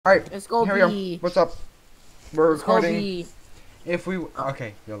Alright, Let's go here we B. go. What's up? We're Let's go recording. B. If we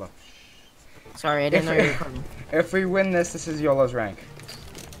okay, Yolo. Sorry, I didn't know you were recording. If we win this is Yolo's rank.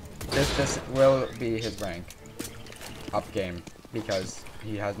 This will be his rank. Up game because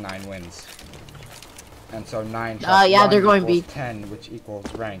he has 9 wins. And so 9 plus Yeah, 1 they're going B. 10, which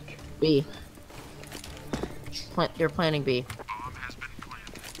equals rank. B. You're planning B.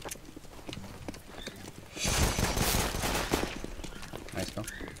 Nice go.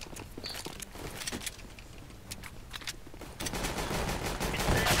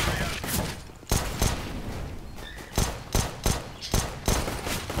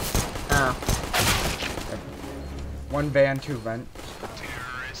 Oh. 1 van, 2 vent.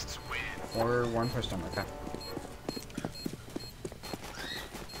 Or 1 push them, okay.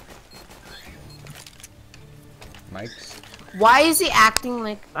 Mics. Why is he acting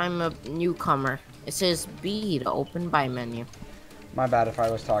like I'm a newcomer? It says B to open by menu. My bad if I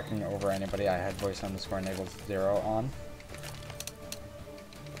was talking over anybody. I had voice underscore enabled 0 on.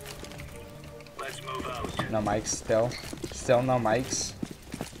 Let's move out. No mics still. Still no mics.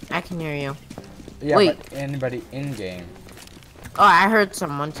 I can hear you. Yeah, Wait. but anybody in game. Oh, I heard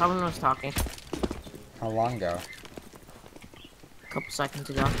someone. Someone was talking. How long ago? A couple seconds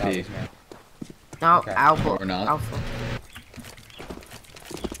ago. That was me. No, Okay. Alpha. Or not. Alpha.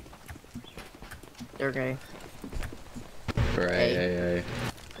 They're gay. Right.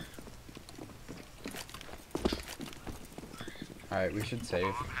 Alright, we should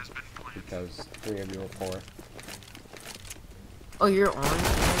save. Because 3 of you are poor. Oh, you're orange?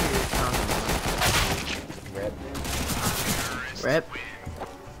 Rip. Rip.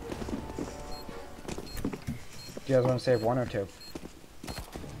 Do you guys want to save 1 or 2?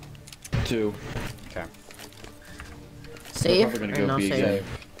 2. Okay. Save probably gonna or go no B save? again.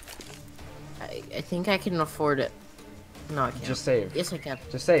 I think I can afford it. No, I can't. Just save. Yes, I can.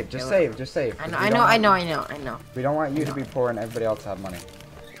 Just save. Just Okay, save. Just save. I know. We don't want you to be poor and everybody else to have money.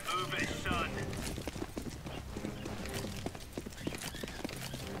 Move it, son.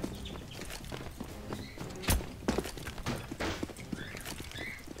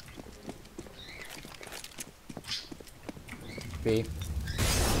 B.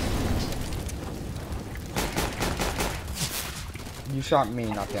 You shot me,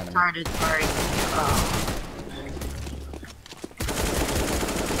 not the enemy. Started, sorry. Oh.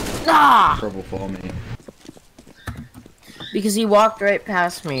 Ah! Purple follow me. Because he walked right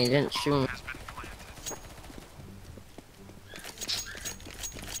past me, he didn't shoot me.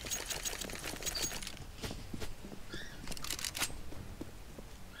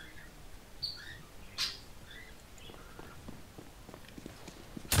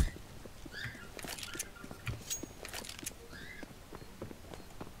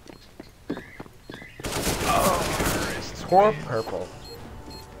 Poor purple.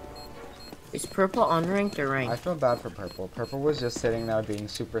 Is purple unranked or I ranked? feel bad for purple. Purple was just sitting there being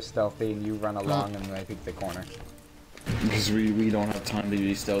super stealthy and you run along and I peek the corner. Because we don't have time to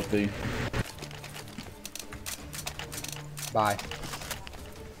be stealthy. Bye.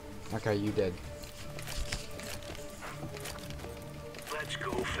 Okay, you did. Let's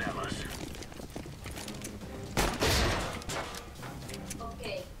go, fellas.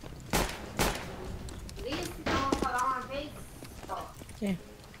 Ok. Liz, vamos falar uma vez só. Ok.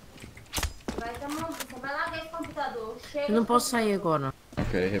 Vai dar uma... Você vai largar esse computador. Chega. Eu não posso sair agora.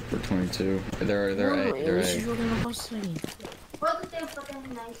 Okay, hit for 22. They're Não, A. They're esse A. jogo eu não posso sair. Quanto tempo pra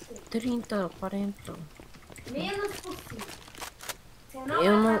terminar isso aí? 30, 40. Menos possível. Você não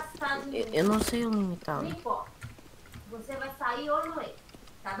Eu vai não, gastar dinheiro. eu não sei o Não limitado. importa. Você vai sair ou não é.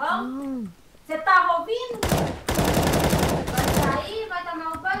 Tá bom? Ah, Você tava ouvindo? Vai sair, vai tomar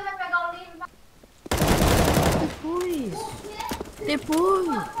um banho, vai pegar o livro. Vai... depois. O quê? Depois.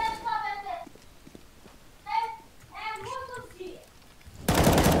 Você só vai ver. É muitos dias.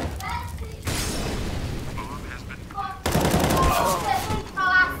 Você tem que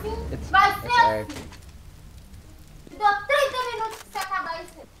falar assim, vai ser A. assim. Te dou 30 minutos pra você acabar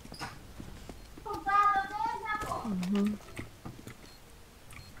isso aí. Contada desde agora. Uhum.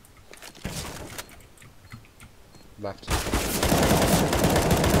 Left.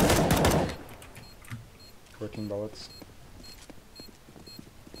 14 bullets.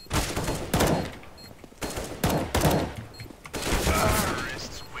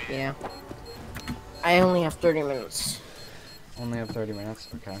 Yeah. I only have 30 minutes. Only have 30 minutes.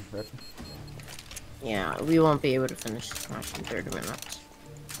 Okay, rip. Yeah, we won't be able to finish this match in 30 minutes.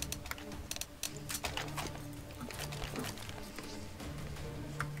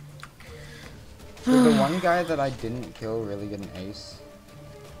 Did the one guy that I didn't kill really get an ace?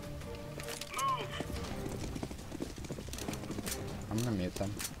 I'm gonna mute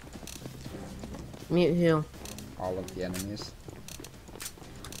them. Mute who? All of the enemies.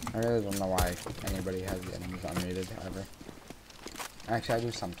 I really don't know why anybody has the enemies unmuted ever. Actually, I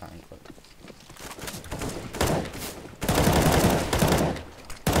do sometimes, but...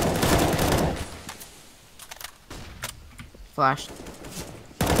 Flash.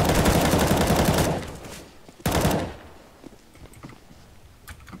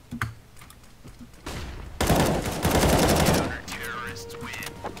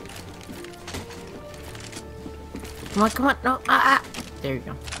 Come on, no, There you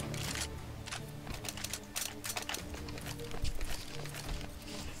go.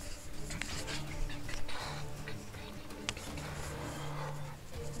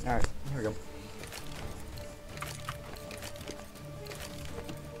 Alright, here we go.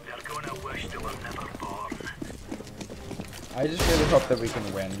 They're gonna wish they were never born. I just really hope that we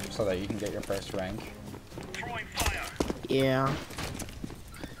can win so that you can get your first rank. Throwing fire. Yeah.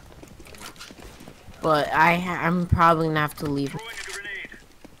 But I'm probably gonna have to leave. Throwing a grenade.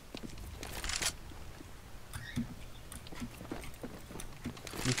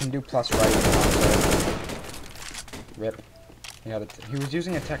 You can do plus right. Rip. He was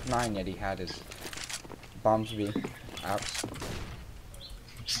using a Tech 9, yet he had his bombs be out.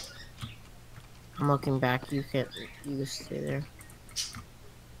 I'm looking back. You just stay there.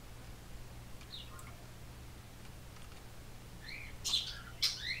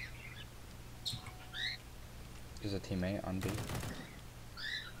 Is a teammate on B.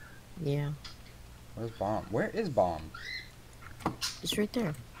 Yeah. Where's bomb? Where is bomb? It's right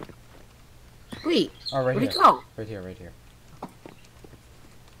there. Wait. Oh, right Where'd here. he go? Right here, right here.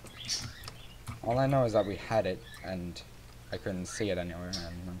 All I know is that we had it, and I couldn't see it anywhere.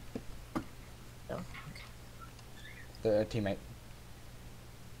 And Oh, okay. the teammate.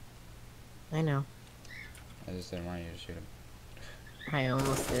 I know. I just didn't want you to shoot him. I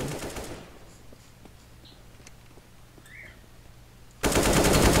almost did.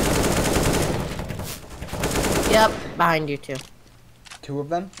 Yep, behind you too. Two of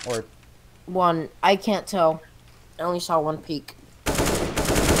them, or One, I can't tell. I only saw one peek.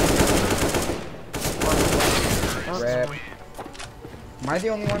 Rip. Am I the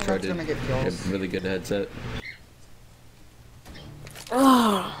only one Tried that's to gonna get get kills? a really good headset.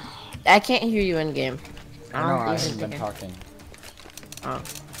 Oh, I can't hear you in game. I know, I even haven't been think talking. Oh.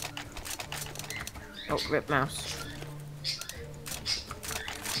 Oh, rip mouse.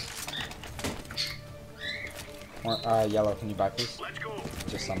 Yellow, can you buy please? Let's go.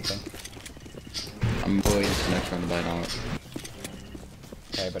 Just something. I'm going to next round to buy out.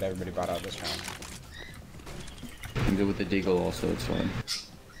 Okay, but everybody bought out this round. I'm good with the deagle also, it's fine.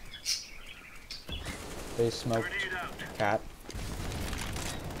 They smoked Grenade out. cat.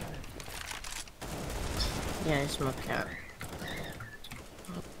 Yeah, I smoke cat.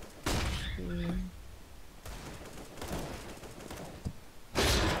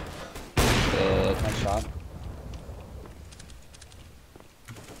 Nice shot.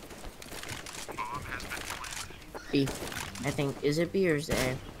 B. I think. Is it B or is it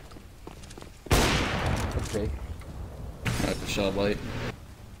A? It's big. I have a shot light.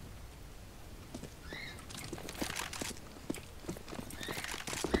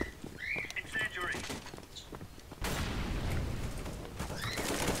 Incendiary.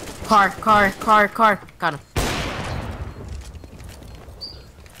 Car. Got him.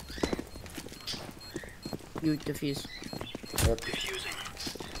 You defuse. Yep. Defusing.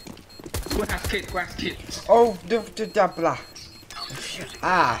 Grass kit. Oh, blah.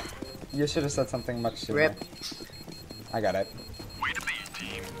 Ah, you should have said something much sooner. Rip. I got it.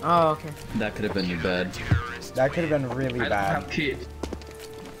 Oh, okay. That could have been bad. That could have been really I don't bad. have kit.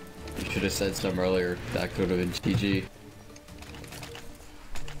 You should have said something earlier. That could have been GG.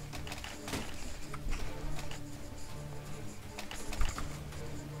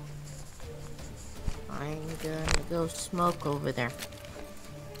 I'm gonna go smoke over there.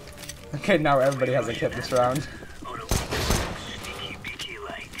 Okay, now everybody has a kit this round. Oh no. Sneaky beaky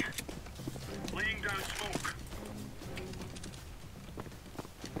like. Laying down smoke.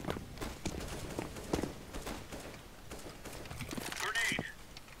 Grenade.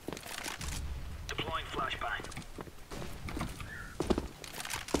 Deploying flashbang.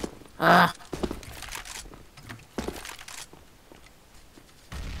 Ah.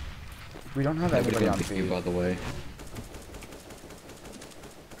 We don't have I would anybody have on been picking you, B. by the way.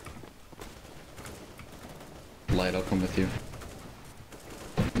 Light, I'll come with you.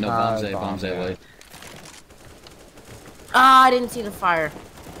 No, bombs A, bombs A, yeah. light. Ah, I didn't see the fire.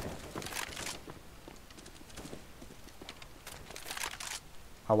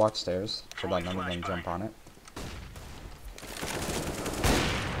 I'll watch stairs so that none of them jump on it.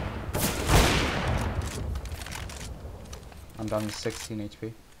 I'm down to 16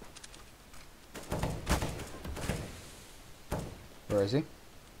 HP. Where is he?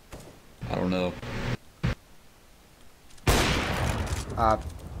 I don't know.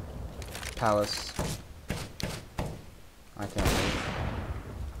 Palace. I can't move.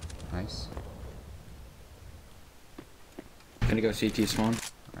 Nice. Gonna go CT spawn.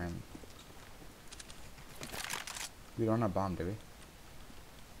 We don't have bomb, do we?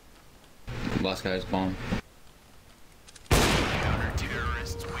 Last guy's bomb.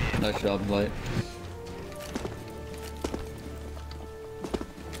 Nice job, Light.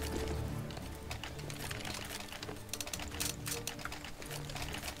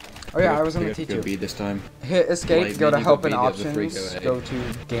 Oh yeah, I was gonna teach you. B this time. Hit escape, Light, go to maybe help go and B, the other three options, go A. go to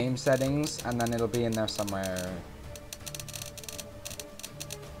game settings, and then it'll be in there somewhere.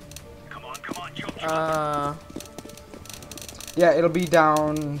 Come on, jump. Yeah, it'll be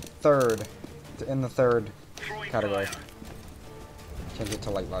down third, in the third category. Change it to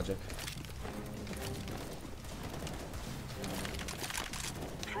light logic.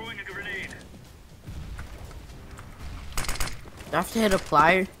 Throwing a grenade. Do I have to hit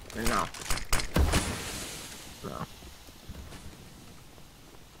apply or no?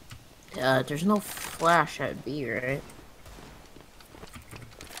 No. There's no flash at B, right?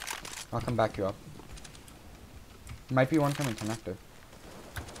 I'll come back you up. Might be one coming connector.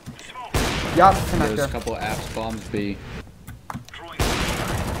 Smoke. Yup, There's a connector. couple apps bombs B. Throwing.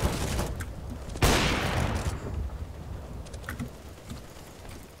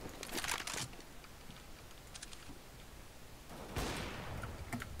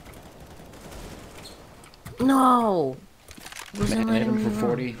 No. Wasn't Hit him letting for me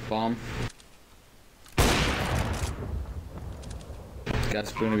 40. Bomb.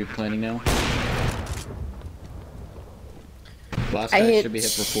 Guy's gonna be planning now. Last I guy hit should be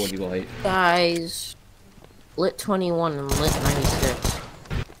hit for 40 Light. Guys, lit 21 and lit 96.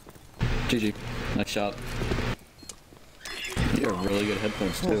 GG. Nice shot. You have really good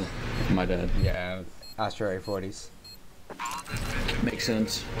headphones too. My dad. Yeah, Astro A40s. Makes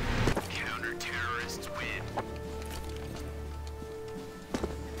sense. Counter-terrorists win.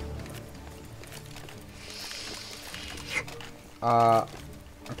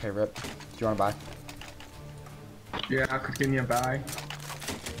 Okay, Rip. Do you want to buy? Yeah, I could give me a buy.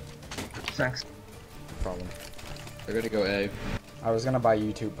 Thanks. No problem. They're gonna go A. I was gonna buy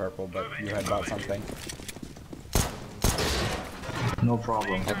you two purple, but you had bought something. No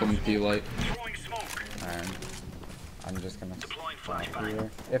problem. I'll come with you, Light. Throwing smoke. And I'm just gonna Deploying stop flashbang.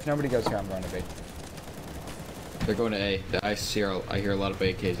 here. If nobody goes here, I'm going to B. They're going to A. I hear a lot of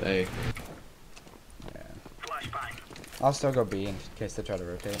AKs. A. Yeah. Flashbang. I'll still go B in case they try to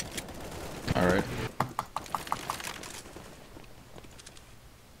rotate. Alright.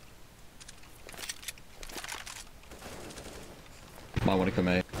 Might want to come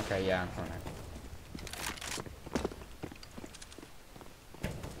A. Okay, yeah, I'm going A.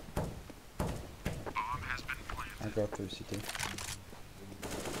 I'll go through CT.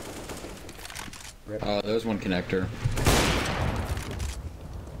 Rip. There's one connector.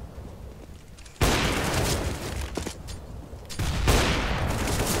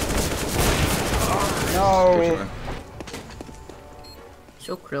 No! Good try.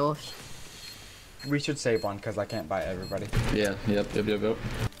 So close. We should save one because I can't buy everybody. Yeah, yep. You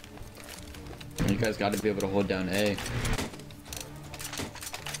guys got to be able to hold down A.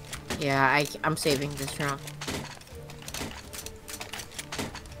 Yeah, I'm saving this round.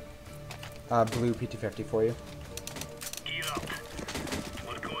 Blue PT50 for you. Gear up.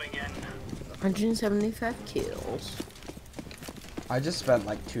 We're going in. 175 kills. I just spent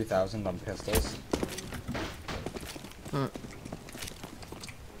like 2,000 on pistols.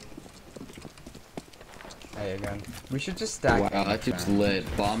 Hey again. We should just stack. Wow, that keeps lit.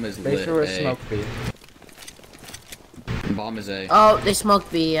 Bomb is They lit. threw a A. smoke B. Bomb is A. Oh, they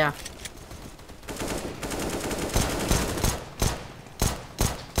smoked B, yeah.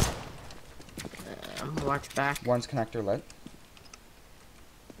 I'm gonna watch back. One's connector lit.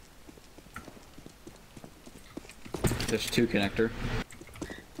 There's two connector.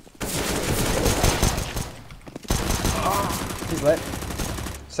 He's lit.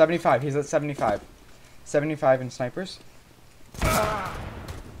 75. He's at 75. 75 in snipers. Ah,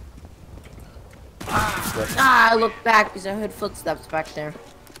 I looked back because I heard footsteps back there.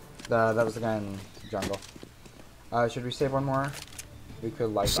 That was the guy in jungle. Should we save one more? We could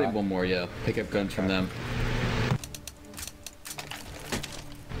light Save buy. one more, yeah. Pick up guns from them.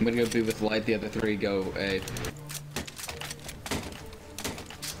 I'm gonna go B with Light. The other three go A.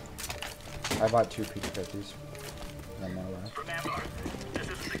 I bought 2 PT50s. No more left. Remember, this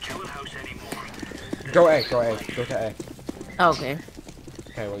isn't the killing house anymore. Go A, go A, go to A. Okay.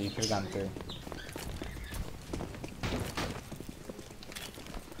 Okay, well, you could have gone through.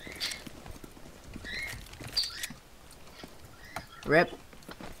 Rip.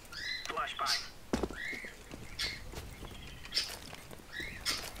 Flashbang.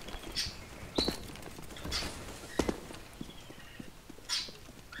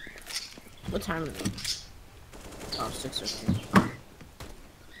 What time is it? Oh, 6:15.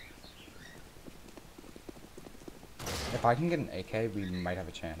 If I can get an AK, we might have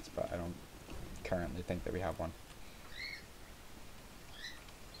a chance, but I don't currently think that we have one.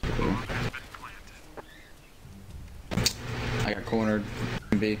 I got cornered.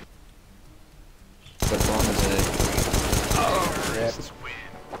 B. But bomb is A. Rip.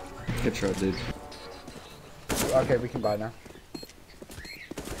 Good shot, dude. Okay, we can buy now.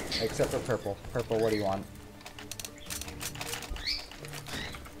 Except for purple. Purple, what do you want?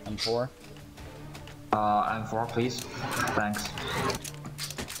 M4? M4, please. Thanks.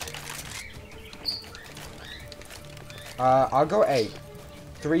 I'll go A.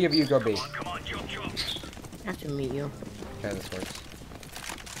 3 of you go B. Come on, jump, jump. I have to meet you. Okay, this works.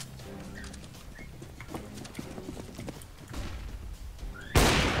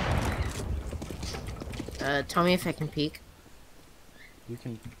 Tell me if I can peek. You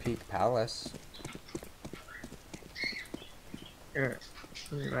can peek Palace. Or,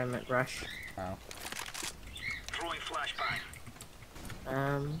 I meant rush. Oh. Throwing flashbang.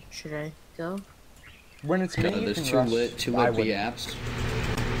 Should I go? When it's me, you There's can two rush. lit B I wouldn't. apps.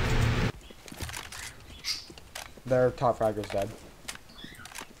 Their top fragger's dead.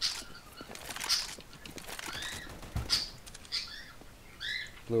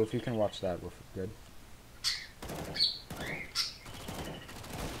 Blue, if you can watch that, we're good.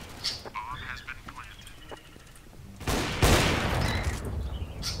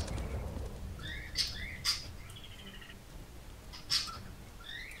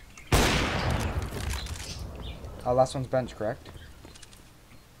 Last one's bench, correct?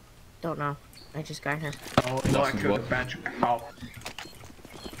 Don't know. I just got here. Oh, no, I killed the bench. Ow.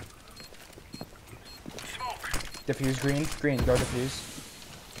 Smoke. Diffuse green. Green, go diffuse.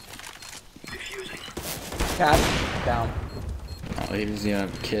 Diffusing. Cat, down. Oh, he doesn't even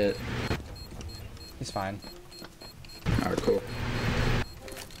have a kit. He's fine. Alright, cool.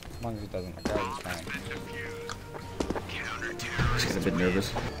 As long as he doesn't look out, he's fine. Just get a bit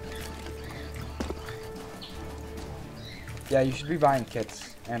nervous. Yeah, you should be buying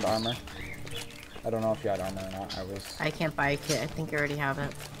kits and armor. I don't know if you had armor or not. I can't buy a kit. I think I already have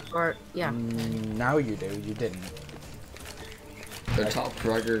it. Or, yeah. Now you do. You didn't. Their top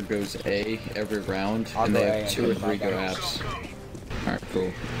fragger goes A every round, I'll and go they A have and 2 or then 3 go buy apps. Alright, cool.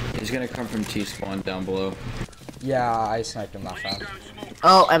 He's gonna come from T-spawn down below. Yeah, I sniped him last round.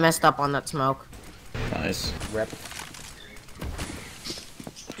 Oh, I messed up on that smoke. Nice. Rip.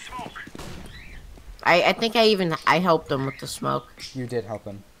 I think I helped him with the smoke. You did help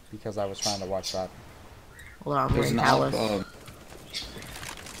him because I was trying to watch that. Hold on, I'm There's wearing an Palace.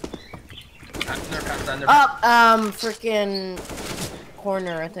 Up. Up, freaking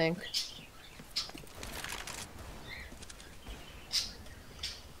corner, I think.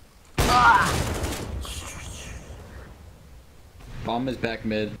 Bomb is back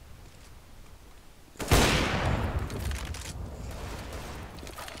mid.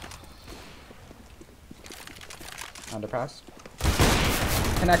 Underpass.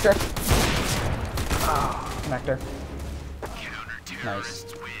 Connector. Connector. Nice.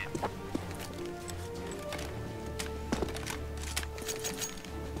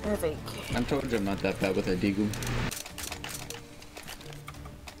 I think. I told you I'm not that bad with a deagle.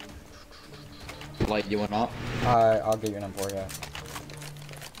 Light, you want up? I'll get you an M4, yeah.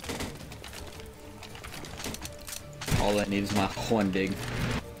 All I need is my one dig.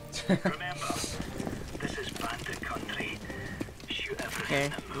 Remember, this is bandit country. Shoot Okay,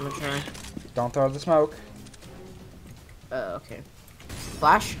 everything. I'm gonna try. Don't throw the smoke. Okay.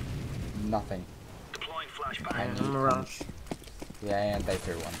 Flash? Nothing. Deploying I'm flashbang. gonna rush. Yeah, and they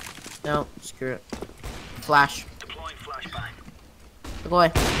threw one. No, screw it. Flash. Deploying flashbang. Look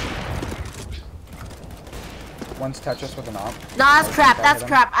away. One's Tetris with an op. No, that's crap. I That's hit him.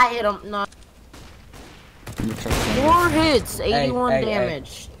 crap. I hit him. No. I'm gonna try to 4 hits, 81 hey.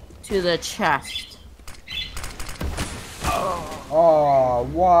 damage to the chest. Oh,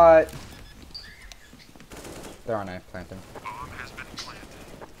 what? They're on A, planting.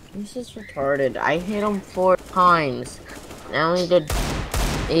 This is retarded. I hit him 4 times. I only did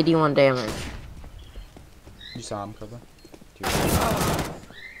 81 damage. You saw him, Cobra? Sorry,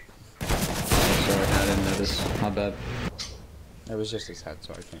 I didn't notice. My bad. It was just his head,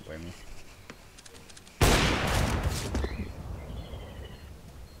 so I can't blame you.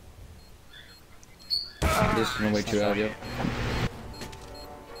 Just gonna wait you out, yep.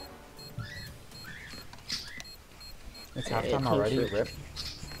 It's halftime already. Rip.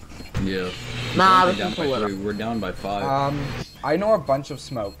 Yeah. Nah, We're we down can by pull it 3. We're down by 5. I know a bunch of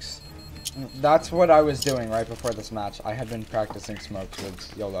smokes. That's what I was doing right before this match. I had been practicing smokes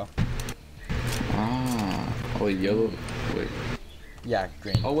with Yolo. Ah. Oh, Yolo. Wait. Yeah,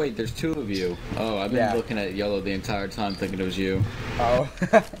 green. Oh, wait, there's 2 of you. Oh, I've been Yeah. looking at Yolo the entire time thinking it was you. Oh.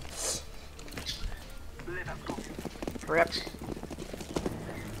 Rip.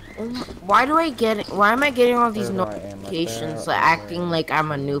 Why am I getting all these Where do I aim? Right notifications there, acting or- like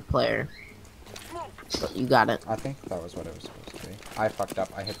I'm a new player? But you got it. I think that was what it was supposed to be. I fucked up.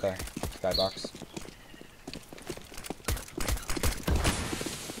 I hit the skybox.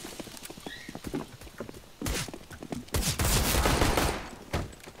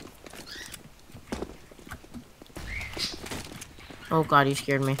 Oh god, you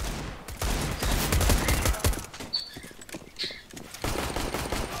scared me.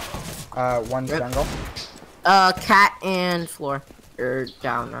 One's Rip. jungle. Cat and floor. Or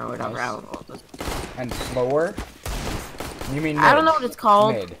down or whatever. Nice. I don't know what this- And floor. You mean mid? I don't know what it's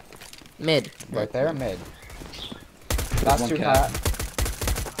called. Mid. Mid. Right there, mid. That's one 2 cat.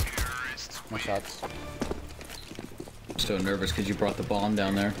 cat. No shots. I'm so nervous because you brought the bomb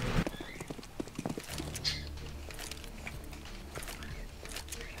down there.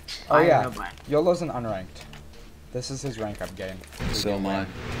 Oh I yeah. don't know, but- Yolo's an unranked. This is his rank up game. So am I.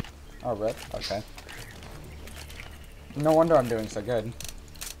 Oh, rip. Okay. No wonder I'm doing so good.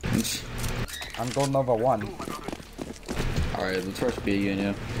 I'm gold Nova 1. Alright, let's rush B again,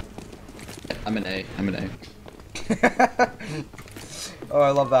 yeah. I'm an A. I'm an A. Oh, I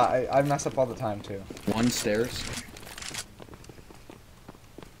love that. I mess up all the time too. 1 stairs.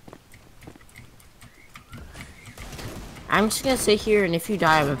 I'm just gonna sit here and if you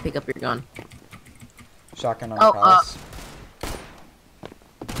die, I'm gonna pick up your gun. Shotgun on Oh, the palace.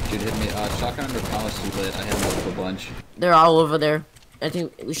 Dude hit me. Shotgun under palace is lit. I hit him with a bunch. They're all over there. I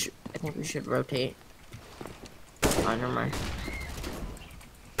think we should rotate. Oh, never mind.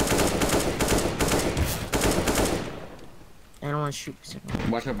 I don't want to shoot.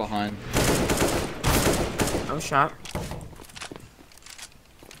 Watch out behind. I'm shot.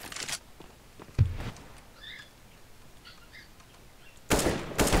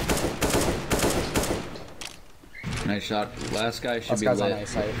 Nice shot. Last guy should This be guy's on lit. A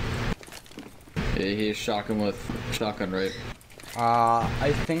site. Yeah, he's shotgun with shotgun, right?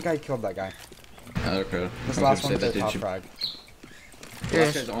 I think I killed that guy. Okay. This I was last gonna one's say a that, top did you? frag.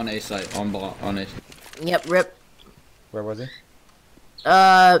 Last guy's on A site. On A. Yep, rip. Where was he?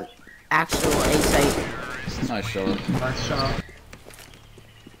 Actual A site. Nice shot. Nice shot.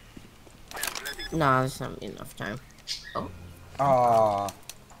 Nah, there's not enough time. Ah,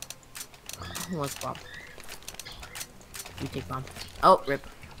 Who wants bomb? You take bomb. Oh, rip.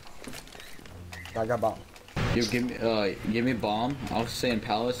 I got bombed. You give me bomb. I'll stay in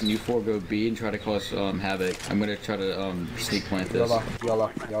palace, and you 4 go B and try to cause havoc. I'm gonna try to sneak plant this. Yolo. Hold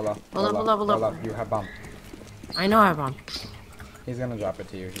up, hold up, hold up. Yolo. You have bomb. I know I have bomb. He's gonna drop it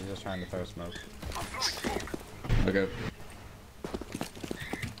to you. He's just trying to throw smoke. Okay.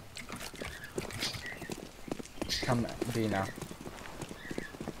 Come B now.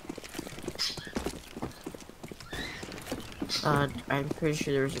 I'm pretty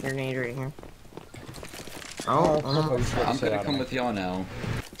sure there's a grenade right here. Oh, Oh, please get the I'm shit gonna out of come me. with y'all now.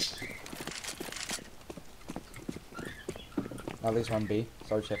 At least one B.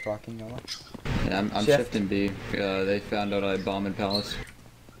 Start shift locking, Yolo. Yeah, I'm Shift. shifting B. They found out I bomb in palace.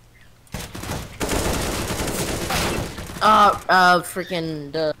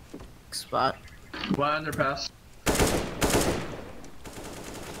 freaking the spot. One underpass.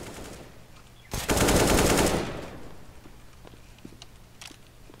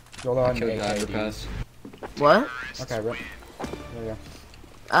 Yolo I and killed the AKD. underpass. What? Okay, rip. There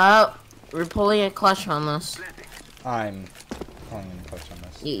you We're pulling a clutch on this. go. I'm pulling in clutch on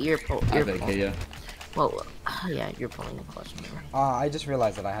this. You're I pulling. have AK, yeah. Well, yeah, you're pulling a clutch on there. I just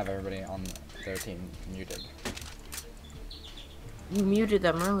realized that I have everybody on their team muted. You muted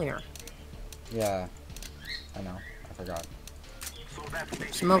them earlier. Yeah, I know. I forgot.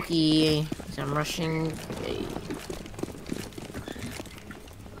 Smokey, I'm rushing.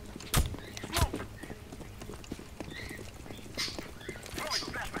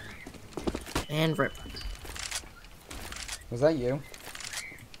 And rip. Was that you?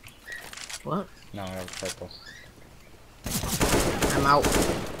 What? No, that was purple. I'm out.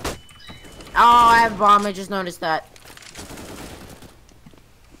 Oh, I have bomb. I just noticed that.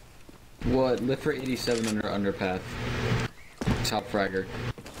 What? Lift for 87 under underpath. Top fragger.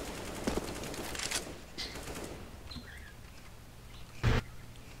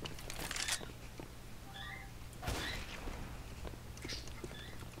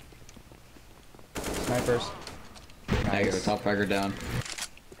 Snipers. There you go, Nice. top fragger down.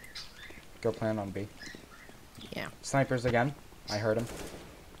 Go plan on B. Yeah. Snipers again. I heard him.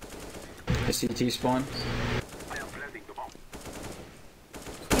 The CT spawn.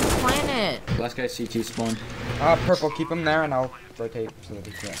 You plant it. Last guy CT spawn. Purple, keep him there and I'll rotate so that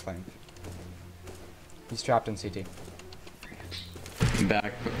he can't flank. He's trapped in CT.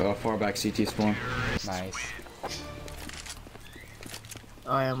 Back, far back CT spawn. Nice.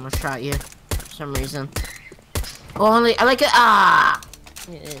 Oh, I almost shot you for some reason. Oh, only I like it. Ah,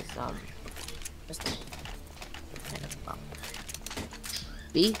 it is just kind of bum.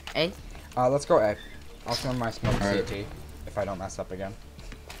 B A. Let's go A. I'll throw my smoke Alright. CT if I don't mess up again.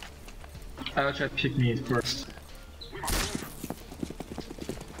 I'll try to pick me first.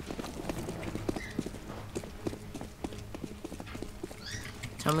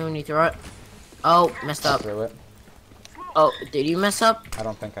 Tell me when you throw it. Oh, messed I up. threw it. Oh, did you mess up? I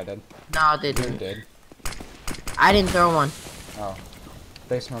don't think I did. No, I You didn't. did. I didn't throw one. Oh.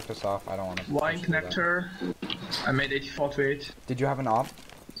 They smoked us off. I don't want to. Line connector. I made 84 to 8. Did you have an op?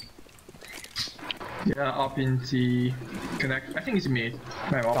 Yeah, up in the connect. I think it's mid.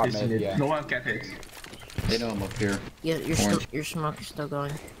 My Top op is mid, mid. yeah. No one get it. They know I'm up here. Yeah, Orange. your smoke is still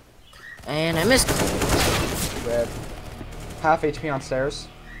going. And I missed. Red. Half HP on stairs.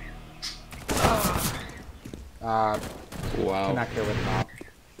 Wow. Connector with an op.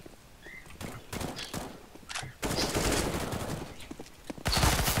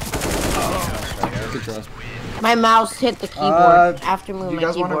 Good trust. My mouse hit the keyboard after Do moving you my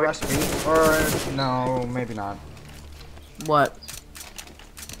guys want to keyboard. rush B? Or no, maybe not. What?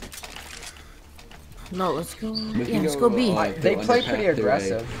 No, let's go. We Yeah, can let's go, go B. They Go play underpass pretty through A.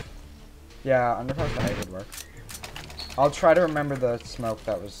 aggressive. Yeah, underpass to A would work. I'll try to remember the smoke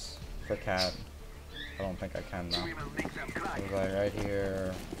that was the cat. I don't think I can though. It was like right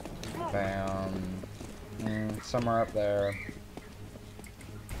here. Bam. Somewhere up there.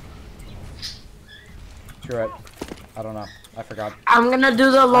 Screw it. I don't know. I forgot. I'm gonna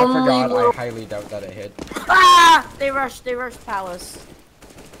do the I lonely forgot. I little. highly doubt that it hit. Ah! They rushed Palace.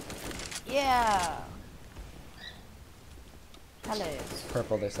 Yeah. Palace.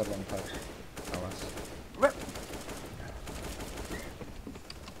 Purple, they said one touch. Rip.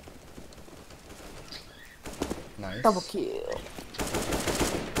 Nice. Double kill.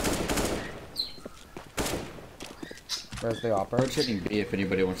 Where's the opera? We're hitting B if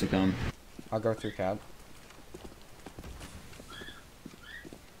anybody wants to come. I'll go through cab.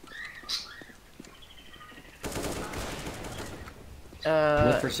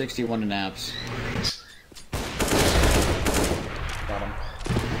 Look for 61 in apps. Got him.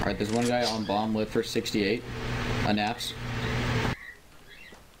 Alright, there's one guy on bomb lit for 68 on apps.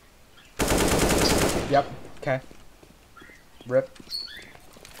 Yep. Okay. Rip.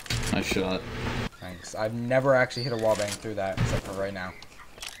 Nice shot. Thanks. I've never actually hit a wall bang through that except for right now.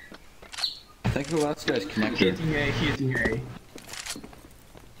 I think the last guy's connected. Hitting A.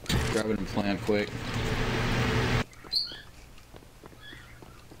 Grab it and plant quick.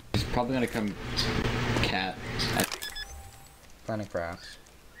 He's probably gonna come cat. Planning for apps.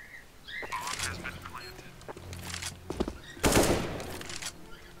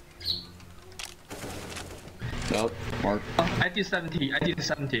 Oh, Mark. Oh, I did 70. I did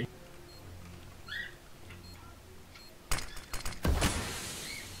 70.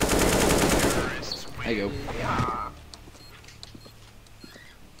 There you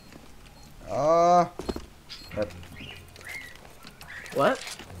go. Rip.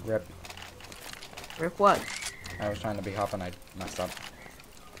 What? Rip. Rip what? I was trying to be hop and I messed up.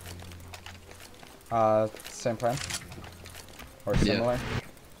 Same plan? Or Yeah. similar?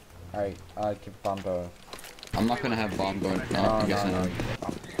 Alright, give bomb to... I'm not gonna have bomb going. No, I guess no, not. no.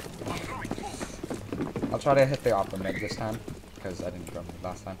 I'll try to hit the opera mid this time, because I didn't go mid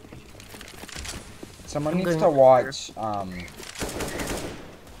last time. Someone I'm needs going to up watch, our spawn,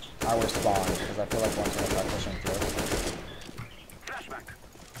 because I feel like once we start pushing through.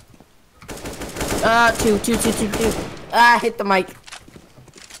 Two. Ah, hit the mic.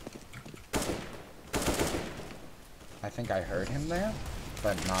 I think I heard him there,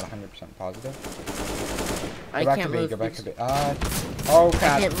 but not 100% positive. I Go back to can't B, move. go back to He's- B. Oh, I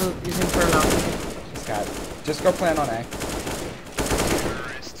cat. can't move. He's Inferno. Just cat. Just go plan on A.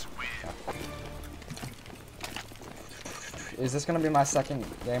 Is this gonna be my second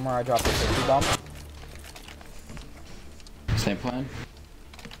game where I drop the safety bomb? Same plan.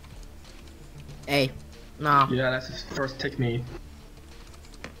 Hey, no. Yeah, that's his first technique.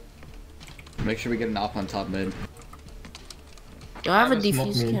 Make sure we get an op on top mid. Do I have a Have a smoke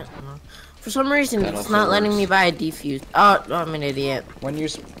defuse me. kit? No. For some reason, That it's also not letting works. me buy a defuse. Oh, I'm an idiot. When you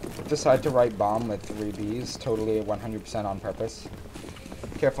decide to write bomb with 3 Bs, totally 100% on purpose.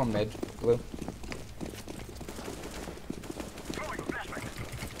 Careful mid, blue.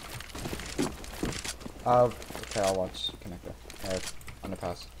 Okay, I'll watch connector. Alright,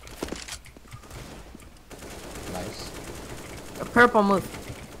 underpass. Nice. A purple move.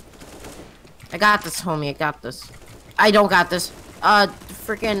 I got this, homie. I got this. I don't got this.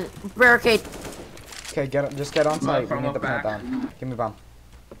 Freaking barricade. Okay, just get on site. We from need up to plant back. down. Give me bomb.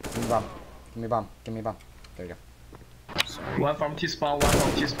 Give me bomb. Give me bomb. Give me bomb. There you go. One from T-spawn, one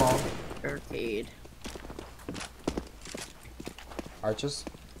from T-spawn. Barricade. Arches?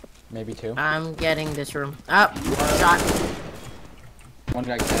 Maybe 2. I'm getting this room. Up. Shot. One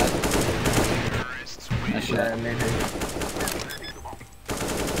guy cat. Nice Yeah, shot. maybe.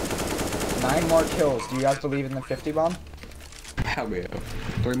 9 more kills. Do you guys believe in the 50 bomb? How we have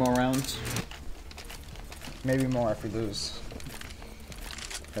 3 more rounds. Maybe more if we lose.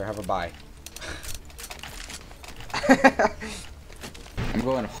 Here, have a bye. I'm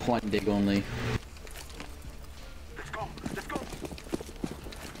going one dig only. Let's go. Let's go.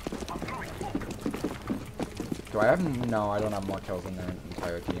 I'm throwing smoke. Do I have? No, I don't have more kills than their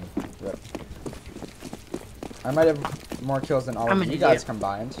entire team. Rip. I might have more kills than all I'm of an you guys idiot.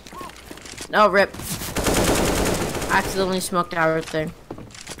 combined. No, rip. Accidentally smoked everything.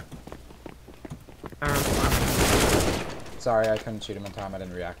 Sorry, I couldn't shoot him in time. I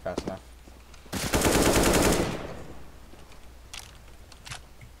didn't react fast enough.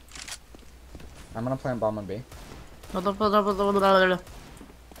 I'm gonna plant bomb on B.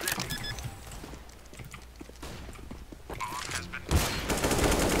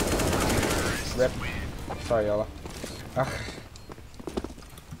 Rip. Sorry, Yolo. Ugh.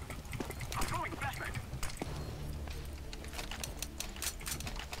 I'm throwing flashbang.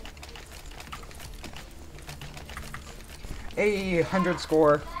 100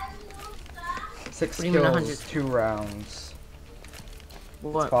 score. 6 What do you mean 100? kills, 2 rounds. It's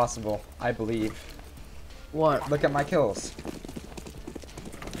What? possible, I believe. What? Look at my kills.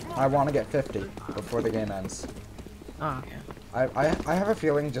 I want to get 50 before the game ends. Oh, okay. I have a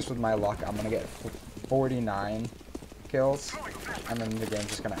feeling just with my luck I'm gonna get 49 kills, and then the game's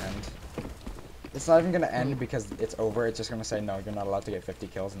just gonna end. It's not even gonna end because it's over. It's just gonna say no, you're not allowed to get 50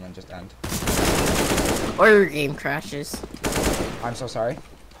 kills, and then just end. Or your game crashes. I'm so sorry.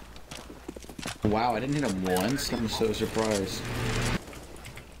 Wow, I didn't hit him once. I'm so surprised.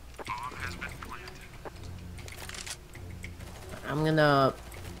 I'm gonna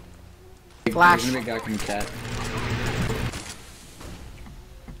There's flash. gonna be a guy from cat.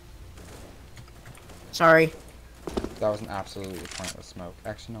 Sorry. That was an absolutely pointless smoke.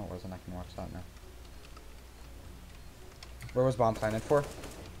 Actually, no, it wasn't. I can watch that now. Where was bomb planted for?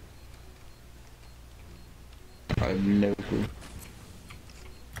 I have no clue.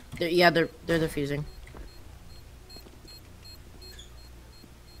 They're defusing.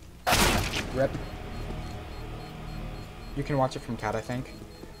 Rip. You can watch it from cat, I think.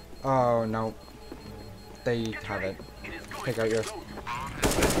 Oh, no. They have it. Take out yours.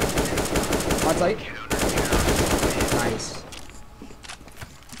 On site. Nice.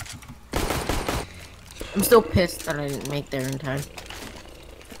 I'm still pissed that I didn't make there in time.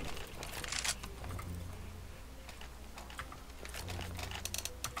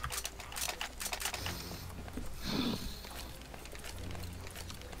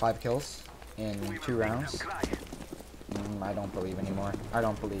 Five kills in 2 rounds. I don't believe anymore. I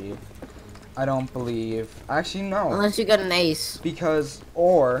don't believe. Actually, no. Unless you get an ace. Because,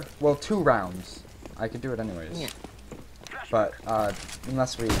 well, 2 rounds. I could do it anyways. Yeah. But,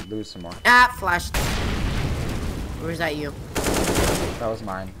 unless we lose some more. Ah, flashed. Or is that you? That was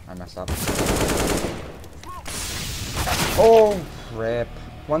mine. I messed up. Oh, rip.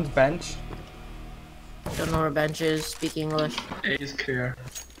 One's bench. Don't know where bench is. Speak English. A is clear.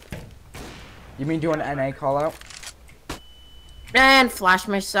 You mean do an NA call out? And flash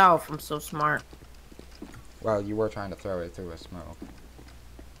myself. I'm so smart. Well, you were trying to throw it through a smoke.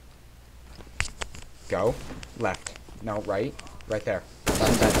 Go. Left. No, right. Right there.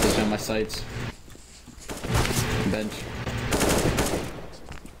 I'm back to on my sights. Bench.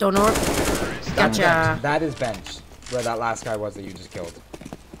 Don't know where. That's Gotcha. bench. That is bench. Where that last guy was that you just killed.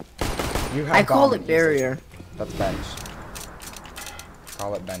 You have I call bomb it and barrier. That's bench.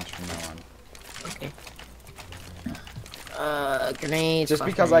 Call it bench from now on. Okay. Grenades. Just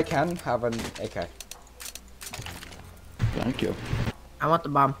because I can have an AK. Thank you. I want the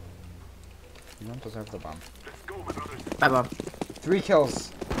bomb. You don't deserve the bomb. Bye, bomb. 3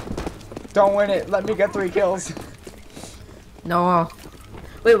 kills. Don't win it. Let me get 3 kills. No.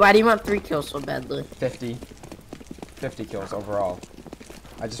 Wait, why do you want 3 kills so badly? 50. 50 kills overall.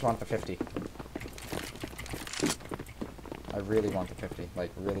 I just want the 50. I really want the 50, like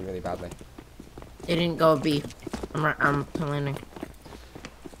really, really badly. They didn't go B. I'm planning.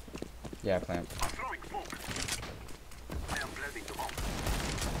 Yeah, plant. I'm throwing smoke. I am planting the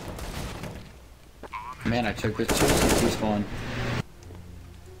bomb. Man, I took this 2 CT spawn.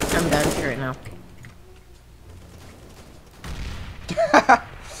 I'm done for it now.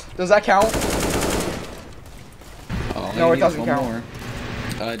 Does that count? Oh, No, I it need doesn't one count. more.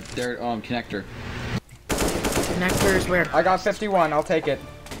 Their connector. Connector is where? I got 51. I'll take it.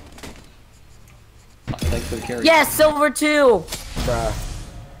 Thanks for the carry. Yes, silver 2! Bruh.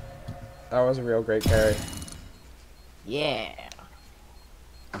 That was a real great carry. Yeah.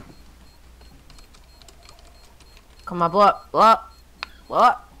 Come on, blow up, blow up, blow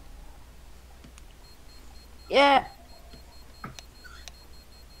up. Yeah.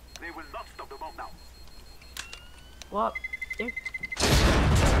 They will not stop the bomb now. Blow up. There.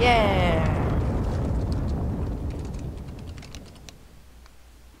 Yeah.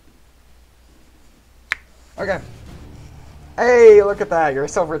 Okay. Hey, look at that. You're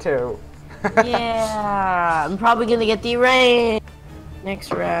silver too. Yeah. I'm probably gonna get the rain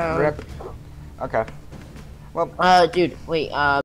next round. Rip. Okay. Well. Dude, wait.